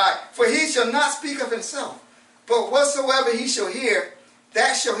 All right, for he shall not speak of himself, but whatsoever he shall hear,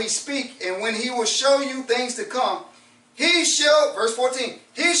 that shall he speak, and when he will show you things to come, he shall, verse 14,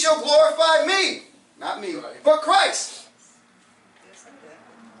 he shall glorify me, not me, right, but Christ.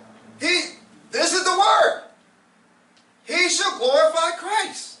 This is the word. He shall glorify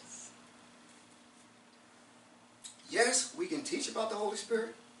Christ. Yes, we can teach about the Holy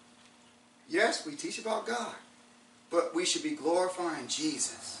Spirit. Yes, we teach about God. But we should be glorifying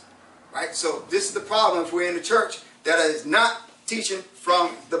Jesus. Right? So this is the problem if we're in the church that is not teaching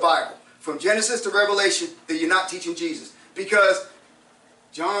from the Bible. From Genesis to Revelation, that you're not teaching Jesus. Because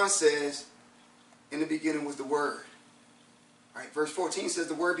John says, in the beginning was the Word. Right? Verse 14 says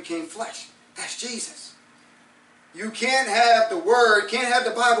the Word became flesh. That's Jesus. You can't have the Word, can't have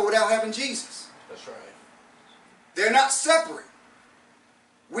the Bible without having Jesus. That's right. They're not separate.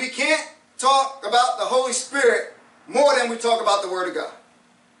 We can't talk about the Holy Spirit more than we talk about the Word of God.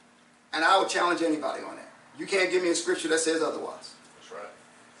 And I would challenge anybody on that. You can't give me a scripture that says otherwise. That's right.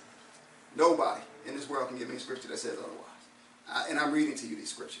 Nobody in this world can give me a scripture that says otherwise. And I'm reading to you these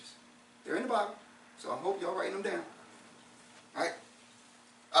scriptures. They're in the Bible. So I hope y'all writing them down. All right?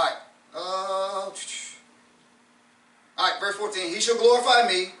 All right. All right, verse 14. He shall glorify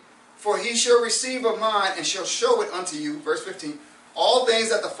me, for he shall receive of mine and shall show it unto you. Verse 15. All things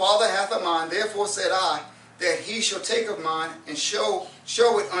that the Father hath of mine, therefore said I, that he shall take of mine and show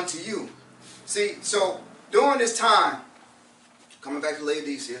it unto you. See, so during this time, coming back to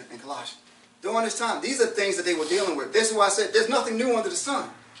Laodicea and Colossians, during this time, these are things that they were dealing with. This is why I said there's nothing new under the sun.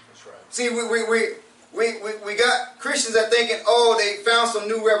 That's right. See, we got Christians that thinking, oh, they found some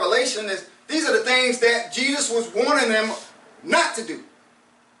new revelation. These are the things that Jesus was warning them not to do.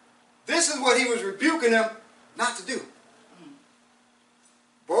 This is what he was rebuking them not to do.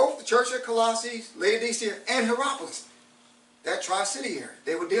 Both the church at Colossae, Laodicea, and Hierapolis, that Tri-City area,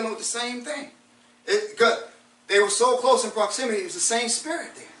 they were dealing with the same thing. Because they were so close in proximity, it was the same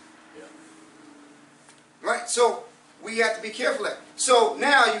spirit there. Yeah. Right? So we have to be careful of that. So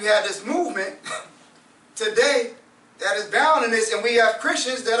now you have this movement today that is bound in this, and we have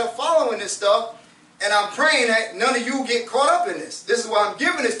Christians that are following this stuff, and I'm praying that none of you get caught up in this. This is why I'm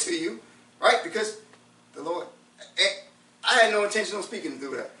giving this to you, right? Because the Lord, I had no intention of speaking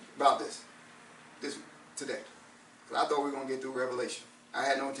about this today. I thought we were going to get through Revelation. I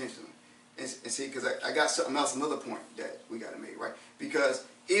had no intention. And see, because I got something else, another point that we got to make, right? Because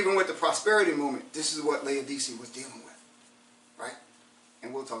even with the prosperity movement, this is what Laodicea was dealing with, right?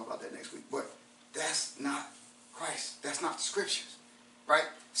 And we'll talk about that next week. But that's not Christ. That's not the scriptures, right?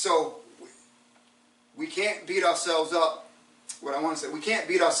 So we can't beat ourselves up. What I want to say, we can't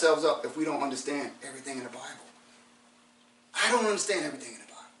beat ourselves up if we don't understand everything in the Bible. I don't understand everything in the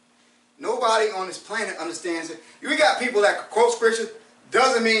Bible. Nobody on this planet understands it. You got people that quote scripture.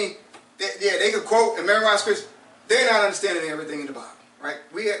 Doesn't mean that, yeah, they could quote and memorize scripture. They're not understanding everything in the Bible, right?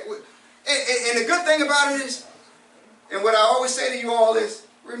 And the good thing about it is, and what I always say to you all is,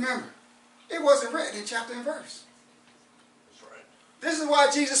 remember, it wasn't written in chapter and verse. That's right. This is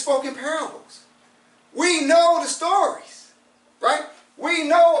why Jesus spoke in parables. We know the stories, right? We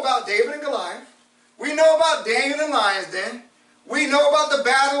know about David and Goliath. We know about Daniel and the lion's den. We know about the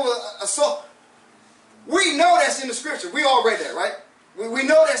battle of Saul. We know that's in the scripture. We all read that, right? We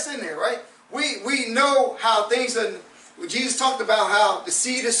know that's in there, right? We know how things are. Jesus talked about how the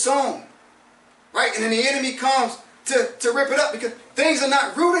seed is sown, right? And then the enemy comes to rip it up because things are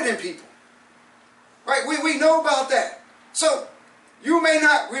not rooted in people, right? We know about that. So you may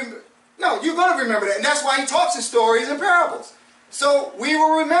not remember. No, you're going to remember that. And that's why he talks in stories and parables. So we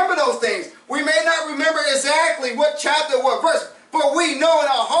will remember those things. We may not remember exactly what chapter, what verse, but we know in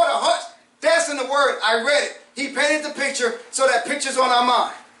our heart of hearts, that's in the Word. I read it. He painted the picture, so that picture's on our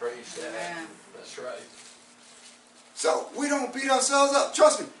mind. Praise God. That's right. So we don't beat ourselves up.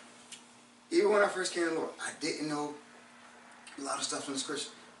 Trust me. Even when I first came to the Lord, I didn't know a lot of stuff from the scripture.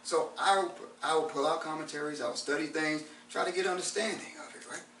 So I would pull out commentaries, I would study things, try to get understanding of it,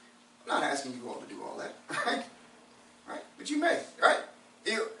 right? I'm not asking you all to do all that, right? Right? But you may, right?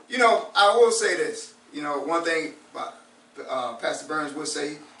 You know, I will say this. You know, one thing Pastor Burns would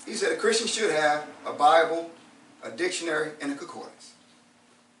say, he said a Christian should have a Bible, a dictionary, and a concordance.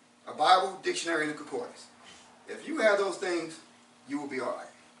 A Bible, dictionary, and a concordance. If you have those things, you will be all right.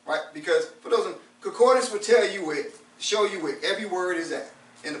 Right? Because for those, concordance will tell you where, show you where every word is at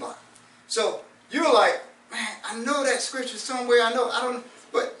in the Bible. So you're like, man, I know that scripture somewhere. I don't.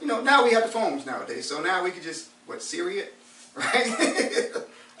 But you know, now we have the phones nowadays, so now we can just Siri it, right?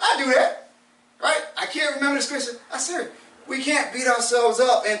 I do that, right? I can't remember the scripture. I Siri. We can't beat ourselves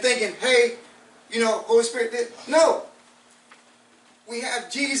up and thinking, hey, you know, Holy Spirit did. No. We have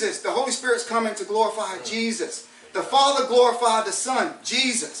Jesus. The Holy Spirit's coming to glorify Jesus. The Father glorified the Son,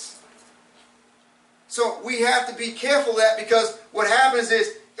 Jesus. So we have to be careful of that, because what happens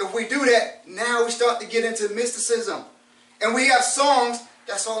is, if we do that, now we start to get into mysticism. And we have songs,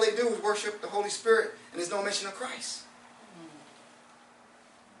 that's all they do is worship the Holy Spirit, and there's no mention of Christ.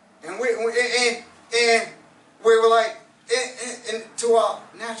 And we're like, and to our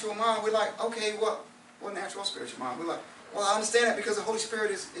natural mind, we're like, okay, what natural spiritual mind? We're like, well, I understand that because the Holy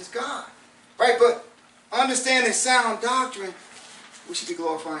Spirit is God. Right? But understanding sound doctrine, we should be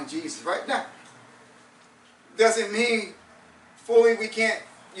glorifying Jesus. Right? Now, doesn't mean fully we can't,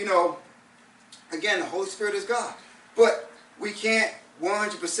 you know, again, the Holy Spirit is God. But we can't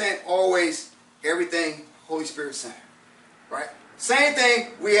 100% always everything Holy Spirit centered. Right? Same thing,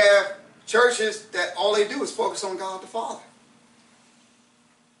 we have churches that all they do is focus on God the Father.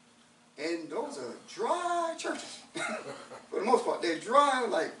 And those are dry churches. For the most part, they're dry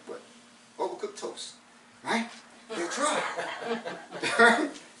like what? Overcooked toast. Right? They're dry.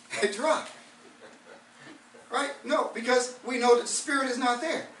 They're dry. Right? No, because we know that the Spirit is not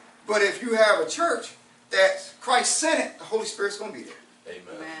there. But if you have a church that Christ sent it, the Holy Spirit's going to be there.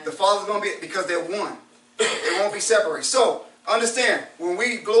 Amen. The Father's going to be there because they're one. They won't be separated. So, understand, when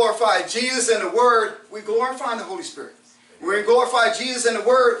we glorify Jesus and the Word, we're glorifying the Holy Spirit. When we glorify Jesus and the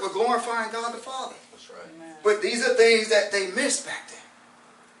Word, we're glorifying God the Father. That's right. Amen. But these are things that they missed back then.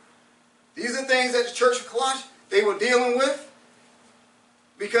 These are things that the church of Colossians, they were dealing with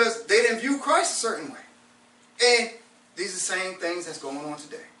because they didn't view Christ a certain way. And these are the same things that's going on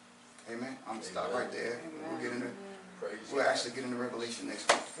today. Amen. I'm going to stop right there. We'll get into We'll actually get into Revelation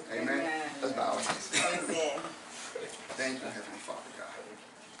next week. Amen. Amen. Let's bow our heads. Amen. Thank you, Heavenly Father God.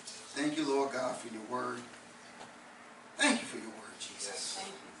 Thank you, Lord God, for your word. Thank you for your word, Jesus. Thank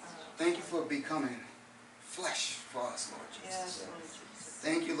you, Father. Thank you for becoming flesh for us, Lord Jesus. Yes, Lord Jesus.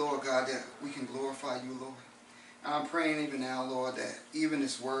 Thank you, Lord God, that we can glorify you, Lord. And I'm praying even now, Lord, that even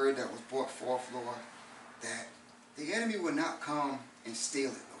this word that was brought forth, Lord, that the enemy will not come and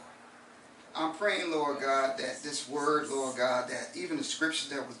steal it, Lord. I'm praying, Lord God, that this word, Lord God, that even the scriptures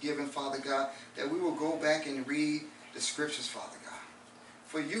that was given, Father God, that we will go back and read the scriptures, Father God.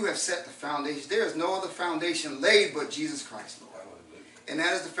 For you have set the foundation. There is no other foundation laid but Jesus Christ, Lord. And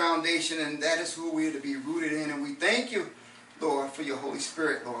that is the foundation, and that is who we are to be rooted in. And we thank you, Lord, for your Holy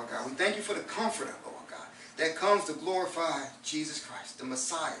Spirit, Lord God. We thank you for the Comforter, Lord God, that comes to glorify Jesus Christ, the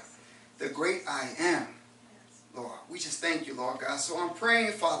Messiah, the great I am, Lord. We just thank you, Lord God. So I'm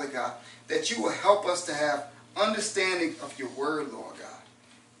praying, Father God, that you will help us to have understanding of your word, Lord God.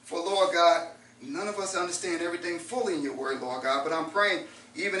 For, Lord God, none of us understand everything fully in your word, Lord God. But I'm praying,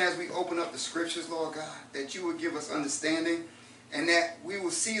 even as we open up the scriptures, Lord God, that you will give us understanding and that we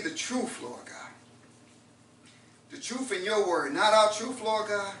will see the truth, Lord God. The truth in your word, not our truth, Lord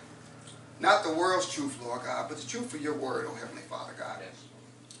God, not the world's truth, Lord God, but the truth of your word, oh Heavenly Father God. Yes.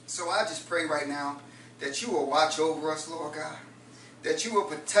 So I just pray right now that you will watch over us, Lord God, that you will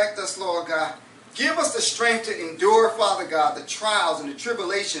protect us, Lord God. Give us the strength to endure, Father God, the trials and the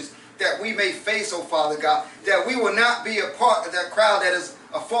tribulations that we may face, oh Father God, that we will not be a part of that crowd that is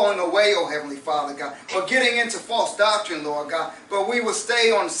falling away, oh Heavenly Father God, or getting into false doctrine, Lord God, but we will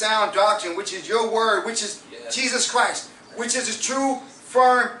stay on sound doctrine, which is your word, which is Jesus Christ, which is the true,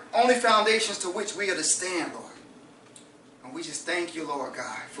 firm, only foundations to which we are to stand, Lord. And we just thank you, Lord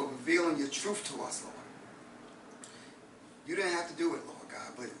God, for revealing your truth to us, Lord. You didn't have to do it, Lord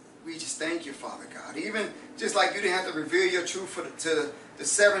God, but we just thank you, Father God. Even just like you didn't have to reveal your truth to the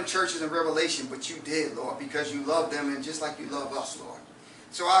 7 churches in Revelation, but you did, Lord, because you love them and just like you love us, Lord.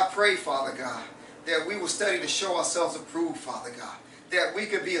 So I pray, Father God, that we will study to show ourselves approved, Father God, that we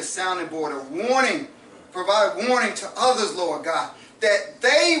could be a sounding board, a warning, provide warning to others, Lord God, that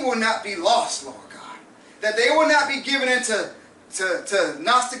they will not be lost, Lord God, that they will not be given into to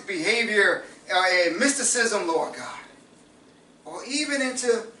Gnostic behavior and mysticism, Lord God, or even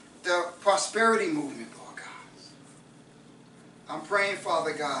into the prosperity movement, Lord God. I'm praying,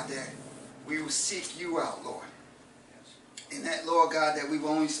 Father God, that we will seek you out, Lord. And that, Lord God, that we will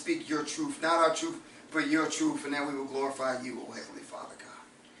only speak your truth, not our truth, but your truth, and that we will glorify you, O Heavenly Father God.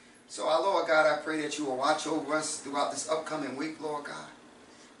 So, our Lord God, I pray that you will watch over us throughout this upcoming week, Lord God.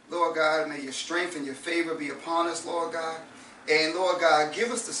 Lord God, may your strength and your favor be upon us, Lord God. And, Lord God, give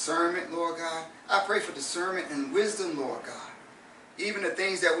us discernment, Lord God. I pray for discernment and wisdom, Lord God. Even the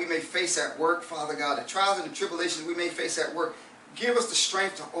things that we may face at work, Father God, the trials and the tribulations we may face at work, give us the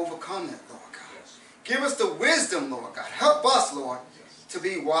strength to overcome that, Lord God. Yes. Give us the wisdom, Lord God. Help us, Lord, to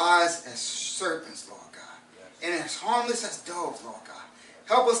be wise as serpents, Lord God, and as harmless as doves, Lord God.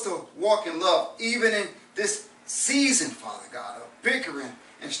 Help us to walk in love, even in this season, Father God, of bickering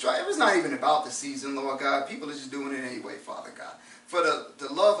and strife. It's not even about the season, Lord God. People are just doing it anyway, Father God. For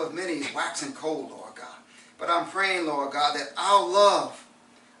the love of many is waxing cold, Lord God. But I'm praying, Lord God, that our love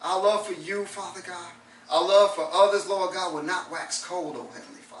for you, Father God, our love for others, Lord God, will not wax cold, oh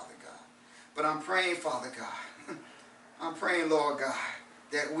Heavenly Father God. But I'm praying, Father God, I'm praying, Lord God,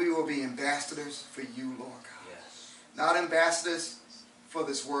 that we will be ambassadors for you, Lord God. Yes. Not ambassadors for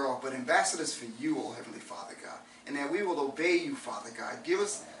this world, but ambassadors for you, oh Heavenly Father God. And that we will obey you, Father God. Give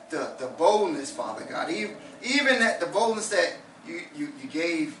us the boldness, Father God. Even that the boldness that you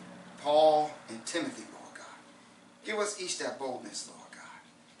gave Paul and Timothy, Lord God. Give us each that boldness, Lord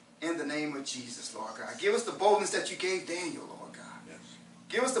God. In the name of Jesus, Lord God. Give us the boldness that you gave Daniel, Lord God. Yes.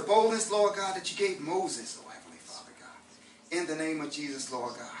 Give us the boldness, Lord God, that you gave Moses, oh Heavenly Father God. In the name of Jesus,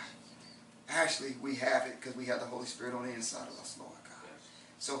 Lord God. Actually, we have it because we have the Holy Spirit on the inside of us, Lord God. Yes.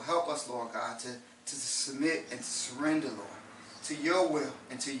 So help us, Lord God, to submit and to surrender, Lord, to your will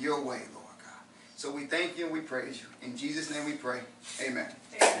and to your way, Lord God. So we thank you and we praise you. In Jesus' name we pray. Amen.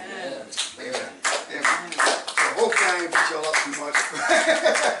 Amen. Amen. Amen. So hopefully I ain't beat y'all up too much.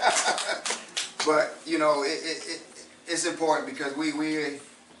 But, you know, it's important because we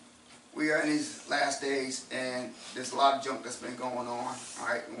are in these last days and there's a lot of junk that's been going on. All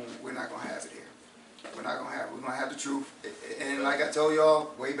right, we're not going to have it here. We're not going to have it. We're going to have the truth. And like I told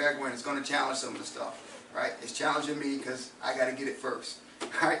y'all way back when, it's going to challenge some of the stuff. Right? It's challenging me because I got to get it first.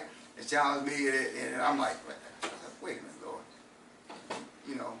 Right? It's challenging me and I'm like, wait a minute, Lord.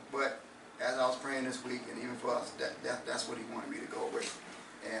 You know, but as I was praying this week and even for us, that's what he wanted me to go with.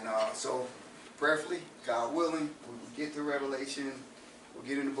 And so prayerfully, God willing, we will get through Revelation. We'll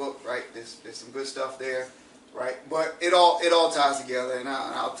get in the book, right? There's some good stuff there. Right, but it all ties together, and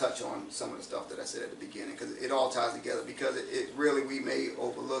I'll touch on some of the stuff that I said at the beginning because it all ties together. Because it really, we may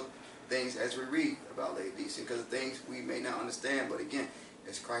overlook things as we read about Laodicea because of things we may not understand. But again,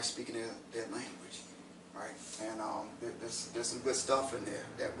 it's Christ speaking their language, right? And there's some good stuff in there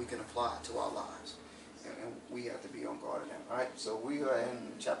that we can apply to our lives, and we have to be on guard in that. All right, so we are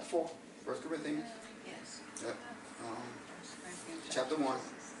in chapter 4, 1 Corinthians. Yes. Yep. Chapter 1.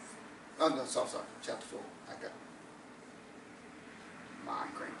 Oh no, sorry, chapter 4. I got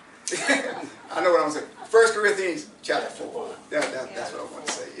mind crank. I know what I'm saying. 1 Corinthians chapter 4. That's what I want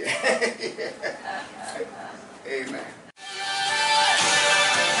to say. Yeah. Amen.